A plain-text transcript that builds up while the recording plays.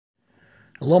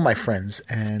Hello, my friends,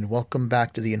 and welcome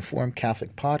back to the Informed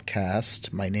Catholic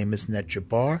Podcast. My name is Ned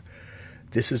Jabbar.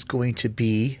 This is going to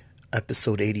be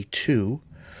episode 82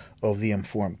 of the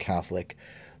Informed Catholic.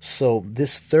 So,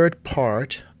 this third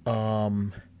part,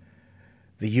 the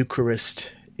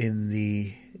Eucharist in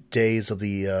the days of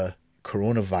the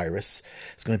coronavirus,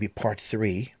 is going to be part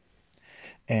 3.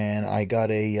 And I got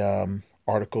a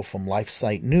article from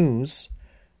LifeSite News,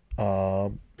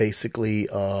 basically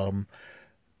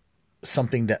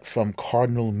something that from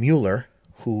Cardinal Mueller,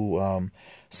 who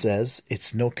says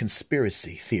it's no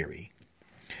conspiracy theory.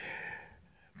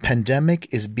 Pandemic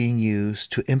is being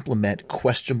used to implement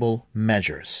questionable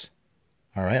measures.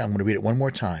 All right, I'm going to read it one more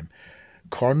time.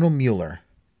 Cardinal Mueller,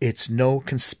 it's no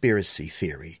conspiracy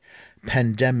theory.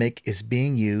 Pandemic is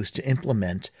being used to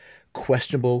implement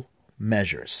questionable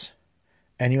measures.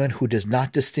 Anyone who does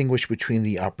not distinguish between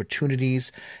the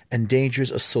opportunities and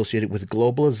dangers associated with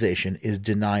globalization is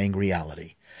denying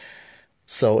reality.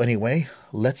 So anyway,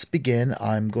 let's begin.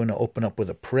 I'm going to open up with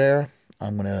a prayer.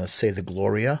 I'm going to say the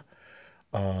Gloria.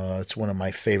 It's one of my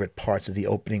favorite parts of the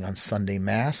opening on Sunday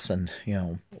Mass. And,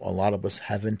 a lot of us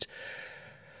haven't,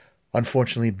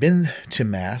 unfortunately, been to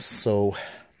Mass. So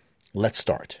let's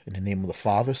start. In the name of the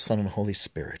Father, Son, and Holy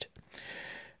Spirit.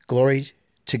 Glory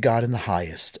to God in the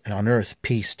highest, and on earth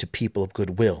peace to people of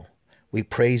good will. We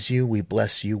praise you, we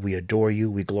bless you, we adore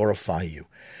you, we glorify you.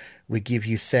 We give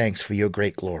you thanks for your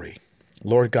great glory.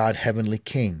 Lord God, heavenly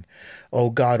King,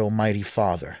 O God, almighty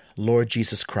Father, Lord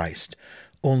Jesus Christ,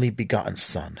 only begotten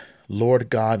Son, Lord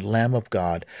God, Lamb of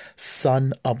God,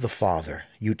 Son of the Father,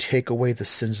 you take away the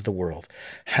sins of the world.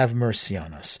 Have mercy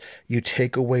on us. You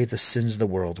take away the sins of the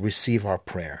world. Receive our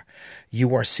prayer.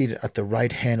 You are seated at the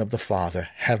right hand of the Father.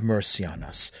 Have mercy on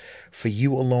us. For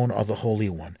you alone are the Holy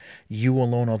One. You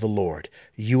alone are the Lord.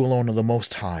 You alone are the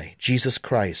Most High, Jesus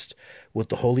Christ, with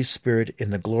the Holy Spirit,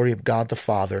 in the glory of God the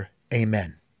Father.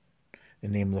 Amen.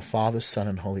 In the name of the Father, Son,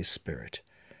 and Holy Spirit.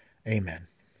 Amen.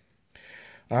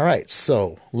 All right,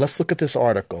 so let's look at this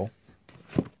article.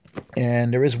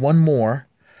 And there is one more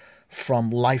from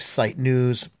LifeSite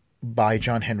News by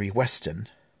John Henry Weston.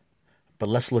 But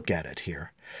let's look at it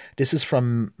here. This is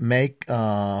from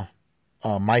Micah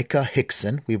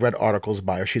Hickson. We read articles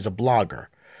by her. She's a blogger.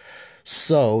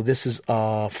 So this is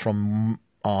from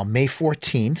May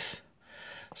 14th.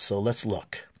 So let's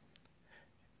look.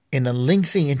 In a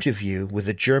lengthy interview with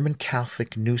a German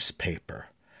Catholic newspaper,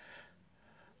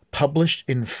 published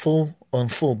in full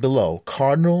below,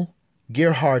 Cardinal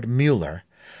Gerhard Mueller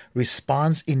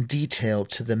responds in detail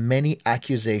to the many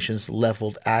accusations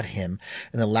leveled at him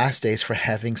in the last days for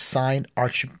having signed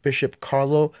Archbishop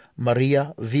Carlo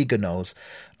Maria Vigano's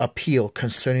appeal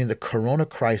concerning the corona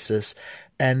crisis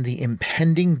and the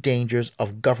impending dangers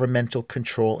of governmental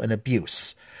control and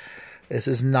abuse. This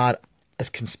is not a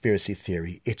conspiracy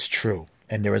theory. It's true.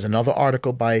 And there is another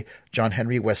article by John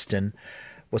Henry Weston.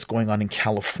 What's going on in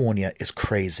California is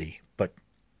crazy. But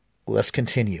let's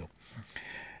continue.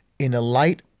 In the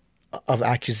light of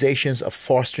accusations of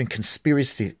fostering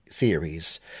conspiracy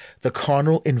theories, the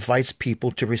Cardinal invites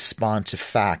people to respond to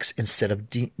facts instead of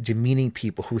demeaning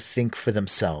people who think for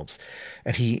themselves.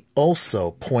 And he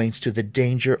also points to the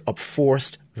danger of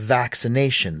forced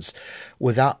vaccinations.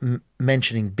 Without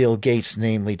mentioning Bill Gates,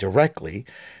 namely directly,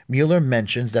 Mueller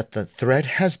mentions that the threat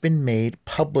has been made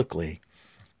publicly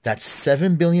that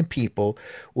 7 billion people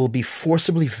will be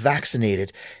forcibly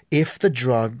vaccinated if the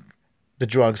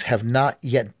drugs have not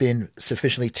yet been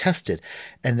sufficiently tested,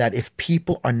 and that if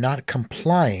people are not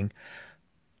complying,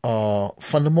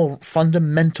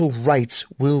 fundamental rights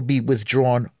will be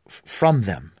withdrawn from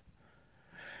them.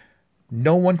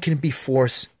 No one can be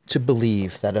forced to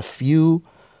believe that a few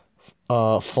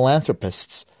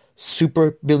philanthropists,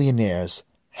 super billionaires,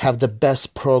 have the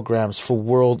best programs for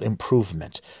world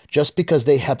improvement just because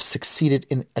they have succeeded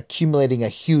in accumulating a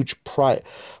huge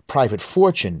private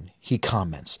fortune, he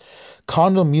comments.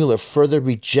 Cardinal Mueller further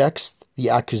rejects the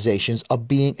accusations of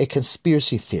being a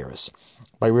conspiracy theorist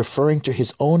by referring to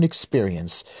his own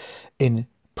experience in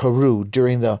Peru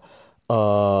during the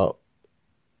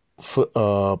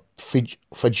Fujimori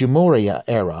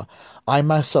era. I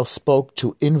myself spoke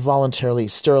to involuntarily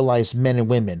sterilized men and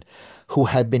women who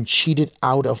had been cheated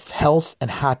out of health and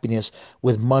happiness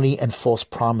with money and false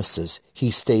promises,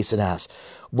 he states and asks,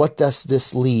 what does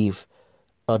this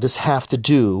have to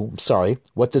do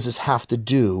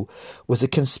with a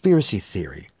conspiracy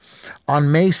theory? On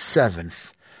May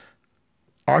 7th,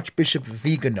 Archbishop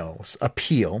Vigano's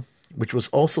appeal, which was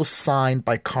also signed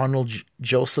by Cardinal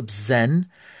Joseph Zen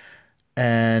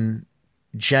and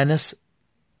Janice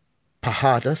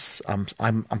Pajadas,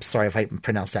 I'm sorry if I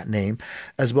pronounced that name,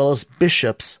 as well as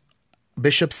bishops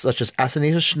Bishops such as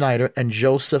Athanasius Schneider and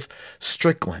Joseph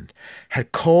Strickland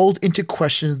had called into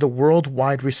question the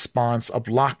worldwide response of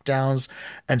lockdowns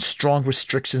and strong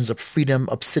restrictions of freedom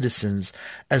of citizens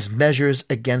as measures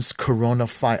against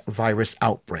coronavirus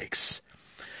outbreaks.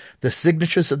 The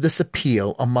signatures of this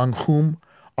appeal, among whom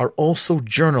are also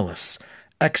journalists,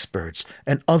 experts,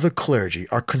 and other clergy,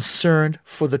 are concerned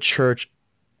for the Church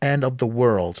and of the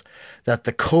world that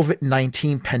the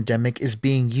COVID-19 pandemic is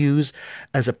being used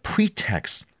as a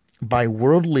pretext by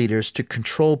world leaders to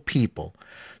control people,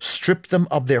 strip them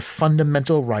of their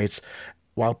fundamental rights,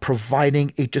 while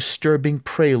providing a disturbing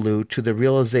prelude to the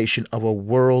realization of a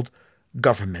world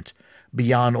government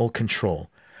beyond all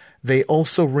control. They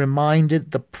also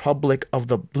reminded the public of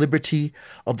the liberty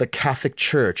of the Catholic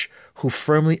Church, who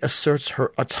firmly asserts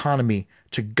her autonomy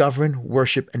to govern,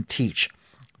 worship, and teach,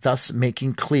 thus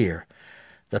making clear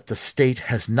that the state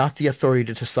has not the authority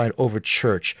to decide over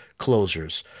church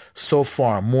closures. So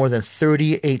far, more than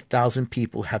 38,000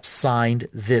 people have signed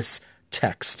this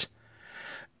text.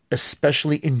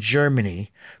 Especially in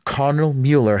Germany, Cardinal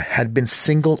Mueller had been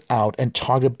singled out and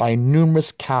targeted by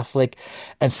numerous Catholic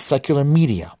and secular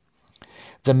media.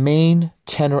 The main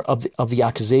tenor of the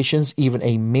accusations, even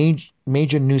a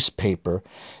major newspaper,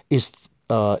 is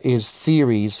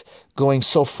theories going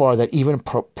so far that even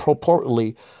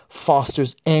purportedly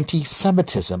fosters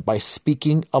anti-Semitism by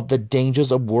speaking of the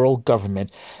dangers of world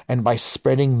government and by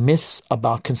spreading myths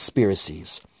about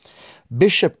conspiracies.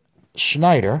 Bishop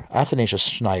Schneider, Athanasius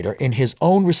Schneider, in his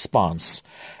own response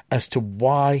as to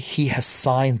why he has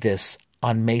signed this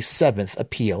on May 7th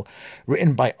appeal,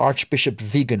 written by Archbishop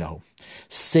Vigano,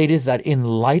 stated that in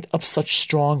light of such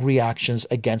strong reactions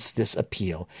against this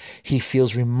appeal, he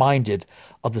feels reminded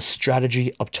of the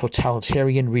strategy of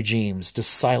totalitarian regimes to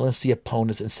silence the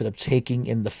opponents instead of taking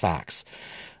in the facts.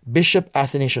 Bishop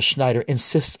Athanasius Schneider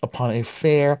insists upon a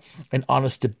fair and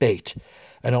honest debate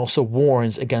and also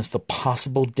warns against the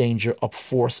possible danger of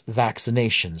forced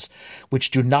vaccinations,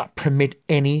 which do not permit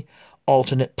any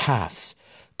alternate paths.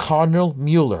 Cardinal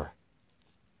Mueller,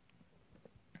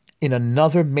 in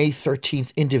another May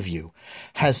 13th interview,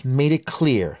 has made it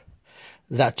clear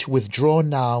that to withdraw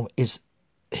now is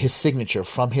his signature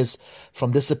from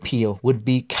this appeal would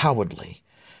be cowardly.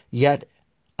 Yet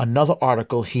another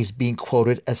article he's being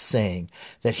quoted as saying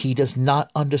that he does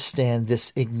not understand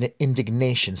this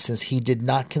indignation since he did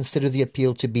not consider the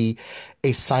appeal to be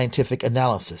a scientific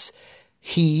analysis.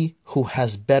 He who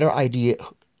has better ideas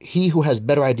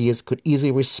could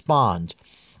easily respond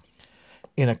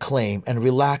in a calm and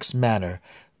relaxed manner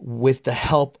with the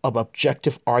help of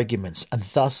objective arguments and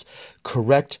thus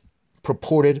correct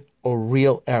purported or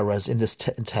real errors in this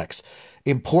text.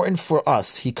 Important for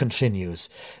us, he continues,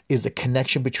 is the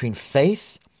connection between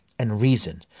faith and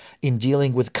reason in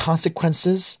dealing with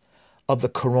consequences of the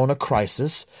corona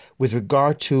crisis with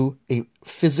regard to a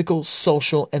physical,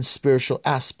 social, and spiritual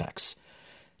aspects.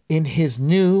 In his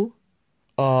new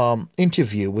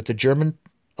interview with the German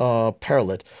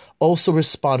prelate, also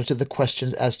responded to the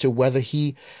questions as to whether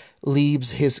he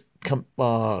leaves his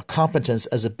competence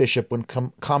as a bishop when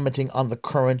commenting on the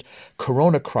current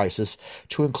corona crisis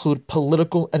to include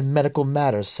political and medical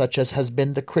matters, such as has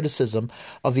been the criticism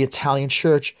of the Italian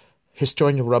church.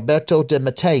 Historian Roberto De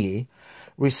Mattei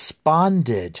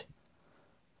responded.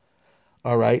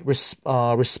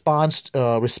 Response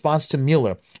to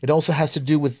Mueller. It also has to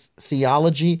do with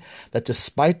theology, that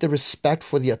despite the respect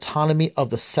for the autonomy of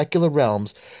the secular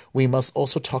realms, we must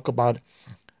also talk about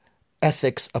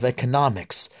ethics of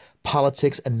economics,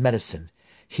 politics, and medicine.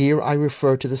 Here I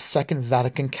refer to the Second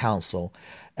Vatican Council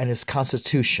and its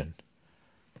constitution,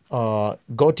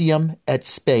 Gaudium et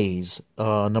Spes,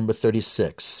 number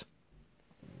 36.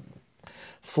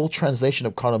 Full translation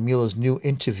of Cardinal Mueller's new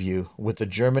interview with the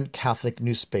German Catholic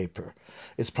newspaper.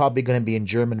 It's probably going to be in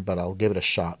German, but I'll give it a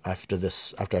shot after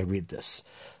I read this.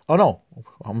 Oh no,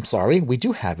 I'm sorry, we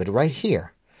do have it right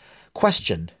here.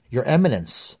 Question: Your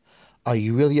Eminence, are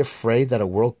you really afraid that a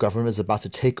world government is about to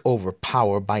take over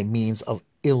power by means of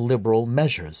illiberal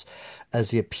measures, as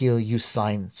the appeal you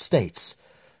signed states?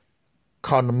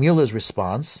 Cardinal Mueller's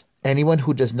response: anyone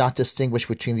who does not distinguish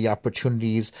between the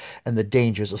opportunities and the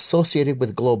dangers associated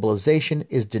with globalization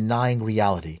is denying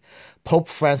reality. Pope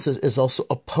Francis is also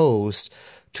opposed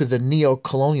to the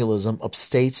neo-colonialism of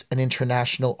states and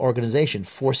international organizations,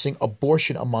 forcing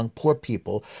abortion among poor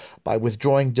people by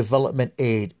withdrawing development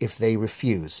aid if they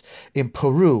refuse. In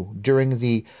Peru, during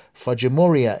the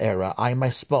Fujimori era, I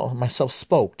myself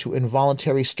spoke to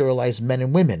involuntary sterilized men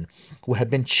and women who had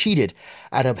been cheated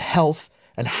out of health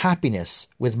and happiness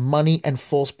with money and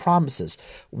false promises.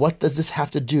 What does this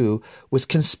have to do with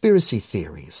conspiracy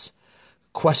theories?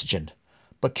 Question: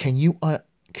 But can you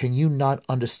not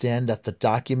understand that the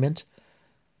document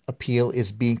appeal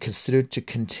is being considered to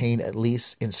contain, at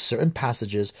least in certain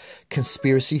passages,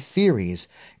 conspiracy theories?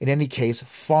 In any case,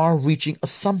 far-reaching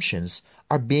assumptions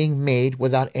are being made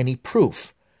without any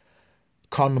proof.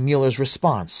 Cardinal Mueller's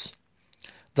response: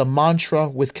 the mantra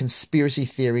with conspiracy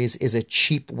theories is a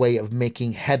cheap way of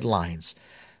making headlines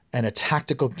and a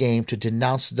tactical game to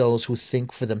denounce those who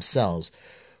think for themselves.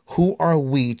 Who are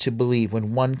we to believe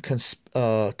when one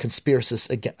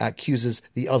conspiracist accuses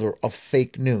the other of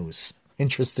fake news?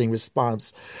 Interesting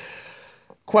response.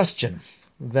 Question.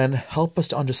 Then help us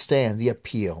to understand the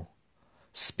appeal.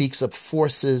 Speaks of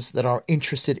forces that are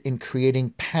interested in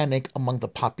creating panic among the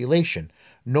population.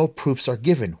 No proofs are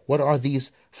given. What are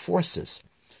these forces?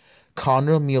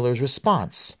 Cardinal Mueller's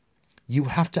response: you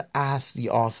have to ask the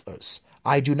authors.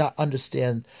 I do not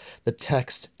understand the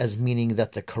text as meaning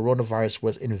that the coronavirus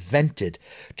was invented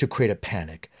to create a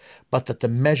panic, but that the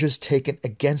measures taken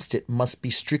against it must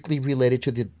be strictly related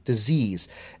to the disease,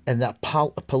 and that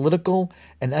political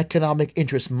and economic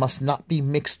interests must not be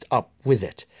mixed up with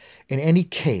it. In any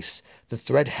case, the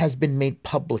threat has been made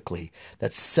publicly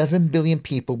that 7 billion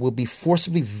people will be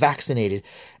forcibly vaccinated,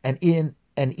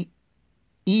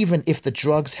 even if the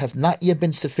drugs have not yet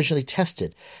been sufficiently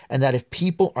tested, and that if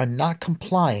people are not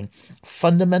complying,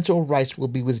 fundamental rights will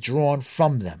be withdrawn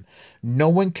from them. No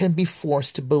one can be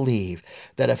forced to believe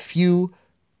that a few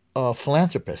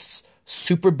philanthropists,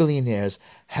 super billionaires,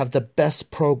 have the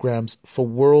best programs for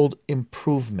world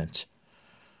improvement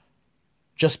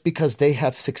just because they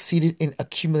have succeeded in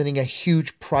accumulating a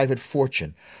huge private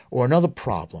fortune. Or another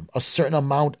problem, a certain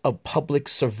amount of public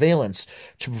surveillance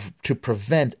to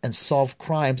prevent and solve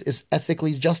crimes is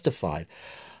ethically justified,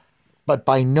 but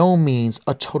by no means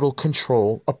a total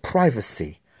control of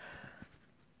privacy.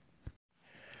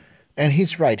 And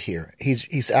he's right here.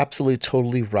 He's absolutely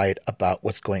totally right about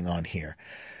what's going on here.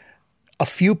 A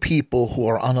few people who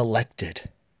are unelected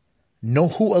know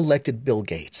who elected Bill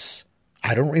Gates.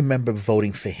 I don't remember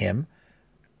voting for him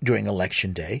during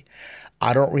Election Day.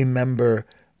 I don't remember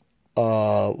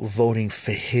voting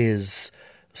for his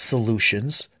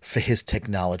solutions, for his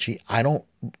technology.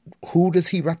 Who does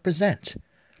he represent?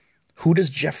 Who does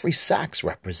Jeffrey Sachs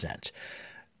represent?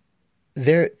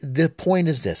 The point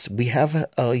is this: we have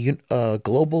a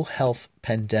global health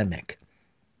pandemic.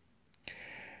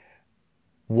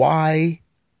 Why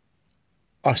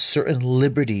are certain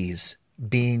liberties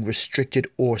being restricted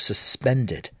or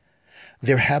suspended?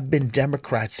 There have been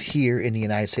Democrats here in the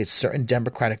United States, certain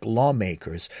Democratic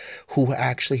lawmakers, who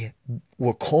actually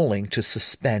were calling to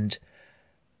suspend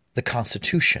the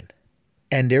Constitution.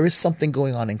 And there is something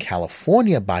going on in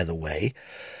California, by the way,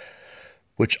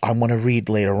 which I'm going to read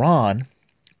later on,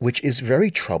 which is very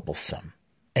troublesome.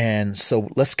 And so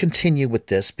let's continue with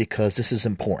this because this is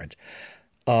important.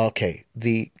 Okay,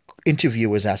 the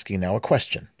interviewer is asking now a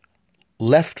question.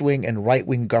 Left-wing and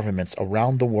right-wing governments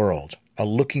around the world are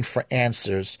looking for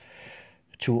answers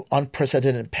to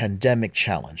unprecedented pandemic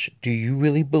challenge. Do you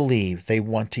really believe they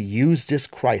want to use this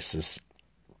crisis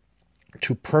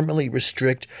to permanently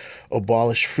restrict,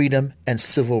 abolish freedom and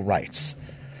civil rights?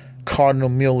 Cardinal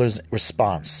Mueller's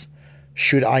response: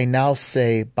 should I now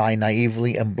say, by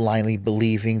naively and blindly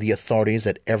believing the authorities,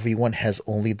 that everyone has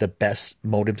only the best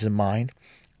motives in mind?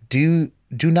 Do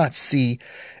not see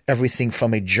everything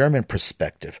from a German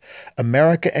perspective.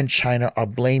 America and China are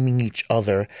blaming each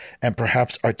other and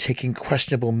perhaps are taking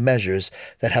questionable measures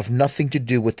that have nothing to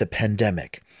do with the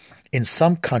pandemic. In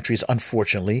some countries,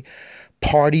 unfortunately,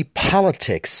 party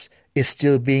politics is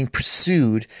still being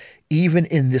pursued even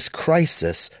in this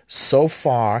crisis. So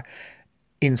far,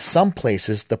 in some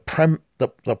places, the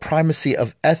primacy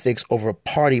of ethics over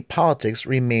party politics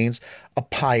remains a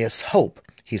pious hope.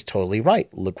 He's totally right.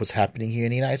 Look what's happening here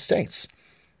in the United States.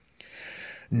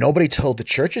 Nobody told the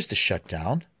churches to shut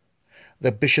down.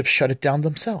 The bishops shut it down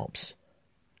themselves.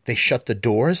 They shut the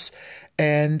doors,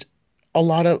 and a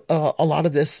lot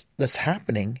of this that's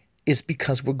happening is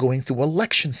because we're going through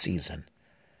election season.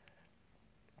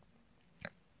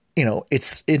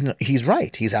 He's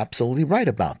right. He's absolutely right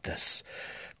about this.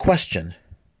 Question: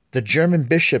 the German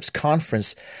Bishops'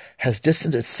 Conference has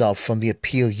distanced itself from the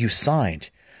appeal you signed.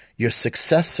 Your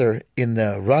successor in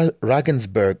the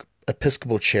Regensburg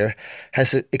Episcopal chair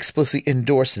has explicitly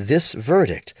endorsed this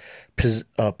verdict.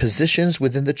 Positions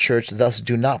within the church thus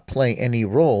do not play any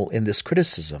role in this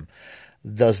criticism.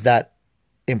 Does that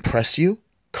impress you?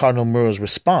 Cardinal Mueller's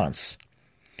response: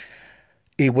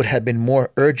 It would have been more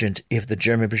urgent if the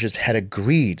German bishops had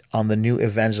agreed on the new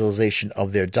evangelization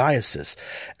of their diocese,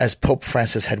 as Pope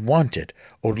Francis had wanted,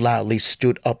 or loudly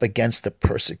stood up against the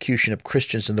persecution of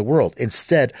Christians in the world,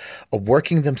 instead of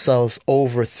working themselves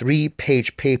over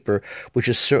 3-page paper, which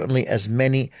is certainly as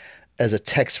many as a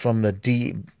text from the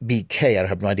DBK. I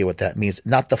have no idea what that means.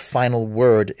 Not the final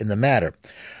word in the matter,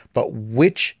 but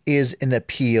which is an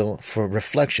appeal for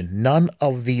reflection. None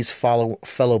of these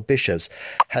fellow bishops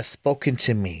has spoken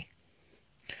to me,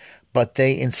 but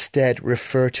they instead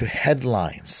refer to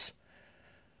headlines,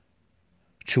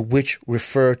 to which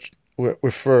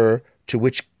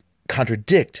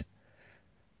contradict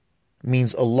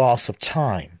means a loss of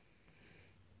time.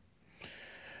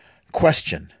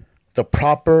 Question: The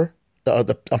paper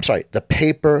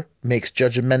makes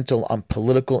judgmental on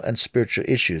political and spiritual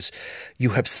issues. You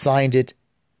have signed it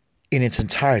in its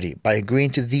entirety. By agreeing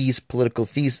to these political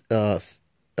theses,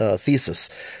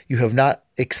 you have not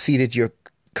exceeded your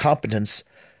competence.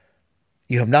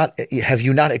 Have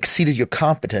you not exceeded your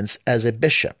competence as a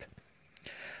bishop?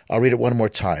 I'll read it one more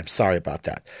time. Sorry about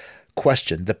that.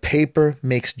 Question: The paper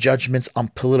makes judgments on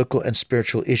political and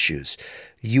spiritual issues.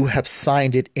 You have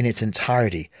signed it in its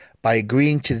entirety. By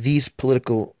agreeing to these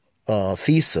political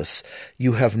theses,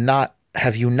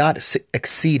 have you not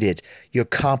exceeded your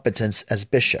competence as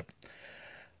bishop?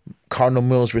 Cardinal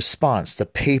Miller's response: The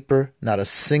paper, not a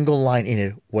single line in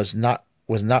it was not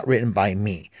written by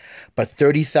me, but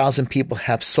 30,000 people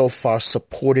have so far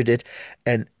supported it,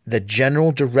 and the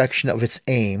general direction of its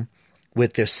aim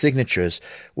with their signatures,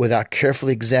 without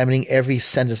carefully examining every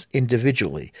sentence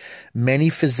individually. Many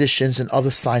physicians and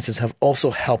other scientists have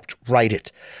also helped write it,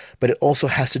 but it also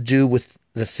has to do with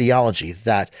the theology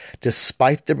that,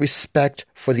 despite the respect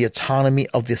for the autonomy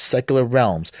of the secular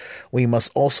realms, we must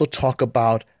also talk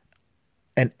about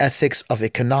an ethics of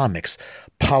economics,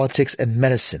 politics, and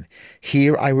medicine.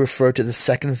 Here I refer to the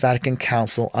Second Vatican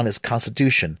Council on its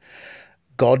Constitution,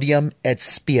 Gaudium et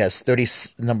Spes,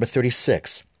 number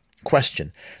 36.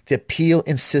 Question: The appeal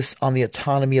insists on the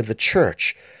autonomy of the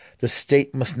Church. The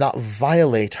state must not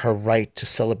violate her right to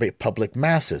celebrate public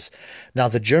masses. Now,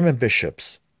 the German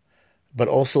bishops, but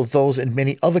also those in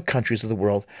many other countries of the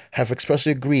world, have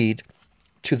expressly agreed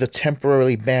to the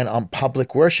temporary ban on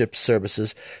public worship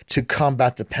services to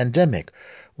combat the pandemic.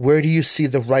 Where do you see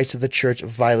the rights of the Church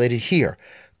violated here?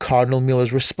 Cardinal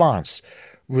Miller's response: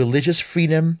 Religious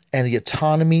freedom and the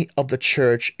autonomy of the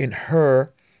Church in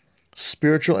her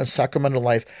spiritual and sacramental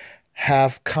life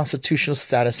have constitutional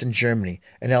status in Germany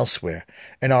and elsewhere,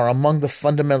 and are among the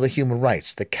fundamental human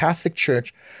rights. The Catholic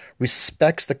Church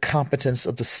respects the competence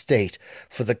of the state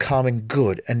for the common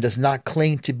good and does not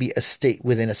claim to be a state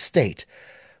within a state,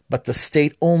 but the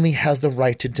state only has the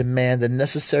right to demand the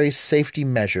necessary safety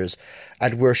measures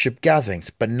at worship gatherings,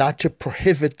 but not to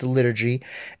prohibit the liturgy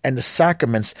and the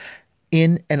sacraments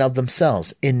in and of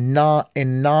themselves. In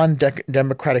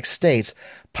non-democratic states,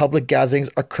 public gatherings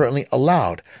are currently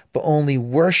allowed, but only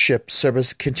worship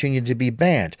services continue to be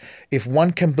banned. If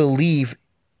one can believe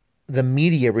the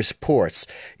media reports,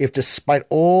 if despite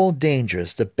all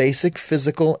dangers, the basic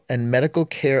physical and medical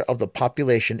care of the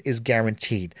population is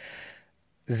guaranteed,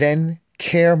 then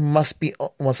care must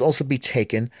also be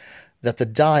taken that the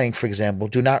dying, for example,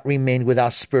 do not remain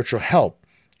without spiritual help,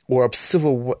 or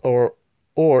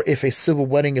if a civil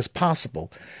wedding is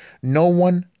possible. No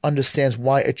one understands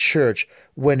why a church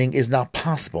wedding is not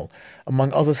possible,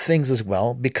 among other things as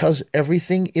well, because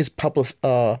everything is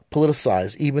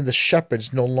politicized. Even the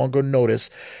shepherds no longer notice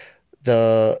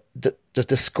the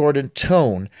discordant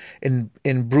tone in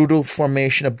brutal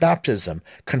formation of baptism,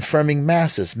 confirming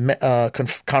masses,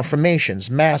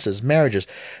 confirmations, masses, marriages,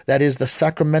 that is, the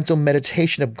sacramental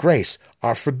meditation of grace,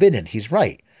 are forbidden. He's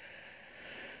right.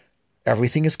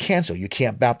 Everything is canceled. You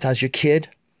can't baptize your kid.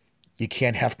 You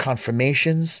can't have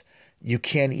confirmations. You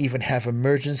can't even have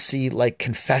emergency like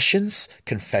confessions.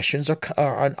 Confessions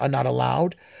are not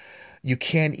allowed. You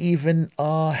can't even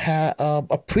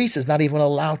a priest is not even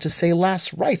allowed to say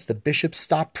last rites. The bishop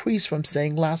stopped priests from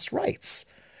saying last rites.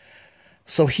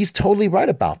 So he's totally right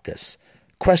about this.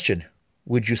 Question: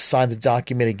 would you sign the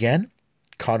document again?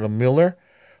 Cardinal Müller: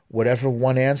 whatever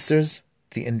one answers,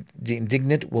 the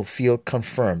indignant will feel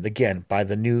confirmed, again, by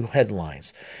the new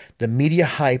headlines. The media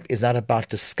hype is not about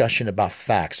discussion about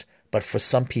facts, but for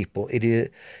some people, it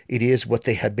is what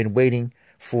they have been waiting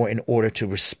for in order to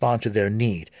respond to their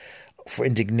need for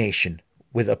indignation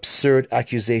with absurd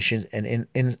accusations and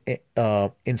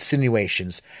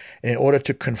insinuations, and in order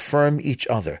to confirm each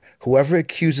other. Whoever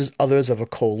accuses others of a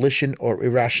coalition or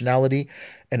irrationality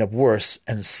and of worse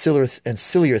and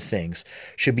sillier things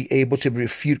should be able to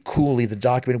refute coolly the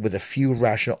document with a few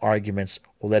rational arguments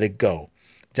or let it go.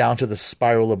 down to the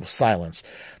spiral of silence.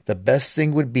 The best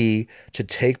thing would be to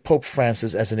take Pope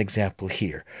Francis as an example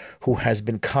here, who has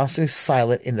been constantly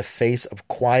silent in the face of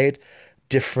quiet,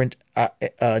 different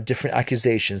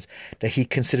accusations that he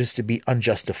considers to be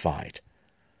unjustified.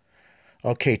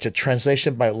 Okay, to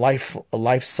translation by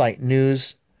LifeSite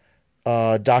News,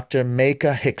 Dr.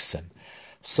 Micah Hickson.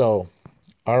 So,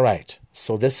 all right.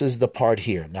 So this is the part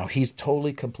here. Now, he's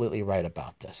totally, completely right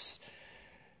about this.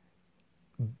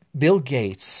 Bill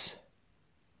Gates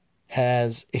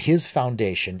has his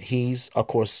foundation. He's, of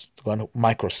course, going to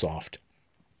Microsoft.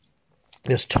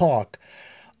 There's talk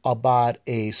about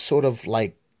a sort of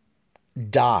like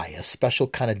dye, a special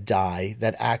kind of dye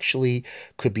that actually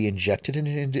could be injected in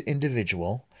an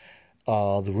individual.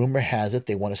 The rumor has it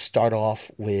they want to start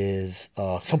off with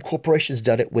some corporations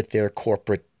done it with their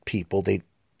corporate people, the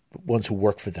ones who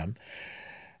work for them,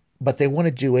 but they want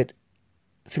to do it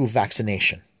through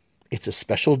vaccination. It's a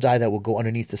special dye that will go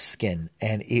underneath the skin,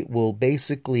 and it will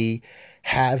basically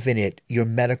have in it your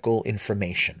medical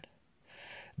information.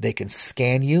 They can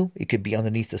scan you. It could be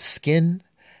underneath the skin,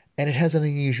 and it has an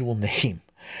unusual name.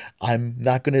 I'm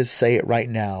not going to say it right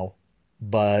now,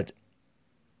 but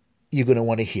you're going to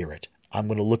want to hear it. I'm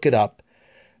going to look it up,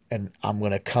 and I'm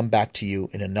going to come back to you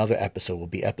in another episode. It will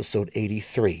be episode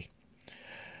 83.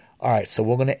 All right, so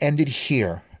we're going to end it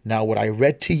here. Now, what I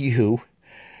read to you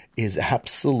is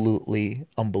absolutely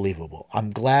unbelievable. I'm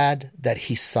glad that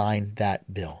he signed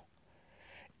that bill.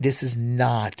 This is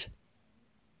not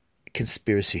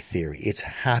conspiracy theory. It's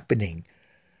happening.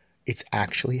 It's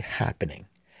actually happening.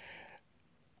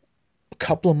 A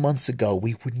couple of months ago,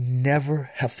 we would never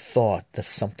have thought that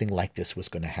something like this was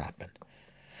going to happen.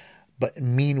 But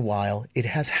meanwhile, it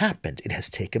has happened. It has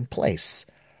taken place.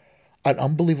 An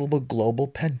unbelievable global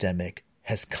pandemic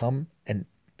has come and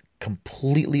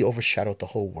completely overshadowed the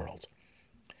whole world.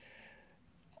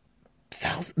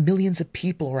 Millions of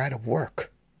people are out of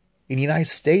work. In the United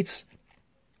States,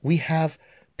 we have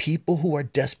people who are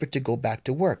desperate to go back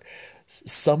to work.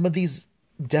 Some of these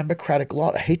Democratic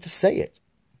I hate to say it,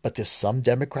 but there's some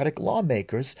Democratic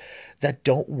lawmakers that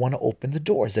don't want to open the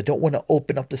doors. They don't want to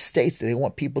open up the states. They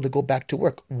want people to go back to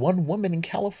work. One woman in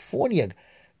California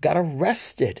got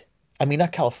arrested. I mean,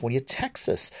 not California,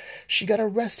 Texas. She got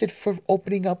arrested for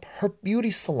opening up her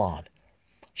beauty salon.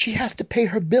 She has to pay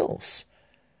her bills.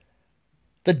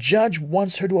 The judge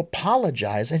wants her to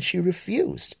apologize, and she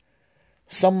refused.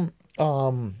 Some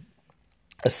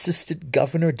assistant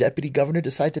governor, deputy governor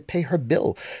decided to pay her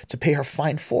bill, to pay her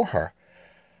fine for her.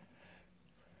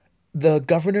 The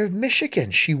governor of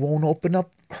Michigan, she won't open up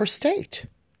her state.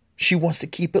 She wants to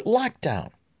keep it locked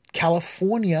down.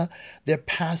 California, they're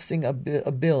passing a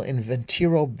bill in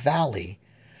Ventura Valley.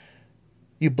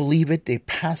 You believe it? They're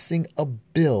passing a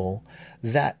bill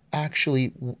that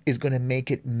actually is going to make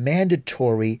it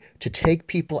mandatory to take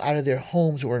people out of their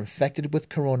homes who are infected with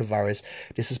coronavirus.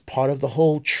 This is part of the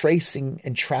whole tracing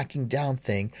and tracking down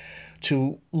thing,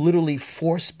 to literally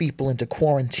force people into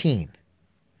quarantine.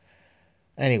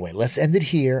 Anyway, let's end it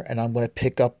here, and I'm going to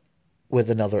pick up with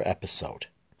another episode.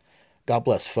 God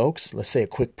bless, folks. Let's say a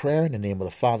quick prayer in the name of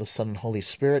the Father, Son, and Holy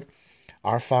Spirit.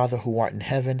 Our Father, who art in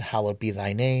heaven, hallowed be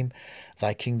thy name.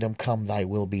 Thy kingdom come, thy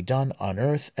will be done on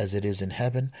earth as it is in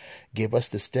heaven. Give us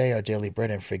this day our daily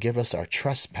bread, and forgive us our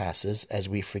trespasses as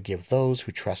we forgive those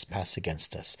who trespass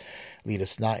against us. Lead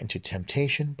us not into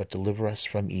temptation, but deliver us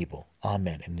from evil.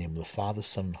 Amen. In the name of the Father,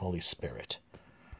 Son, and Holy Spirit.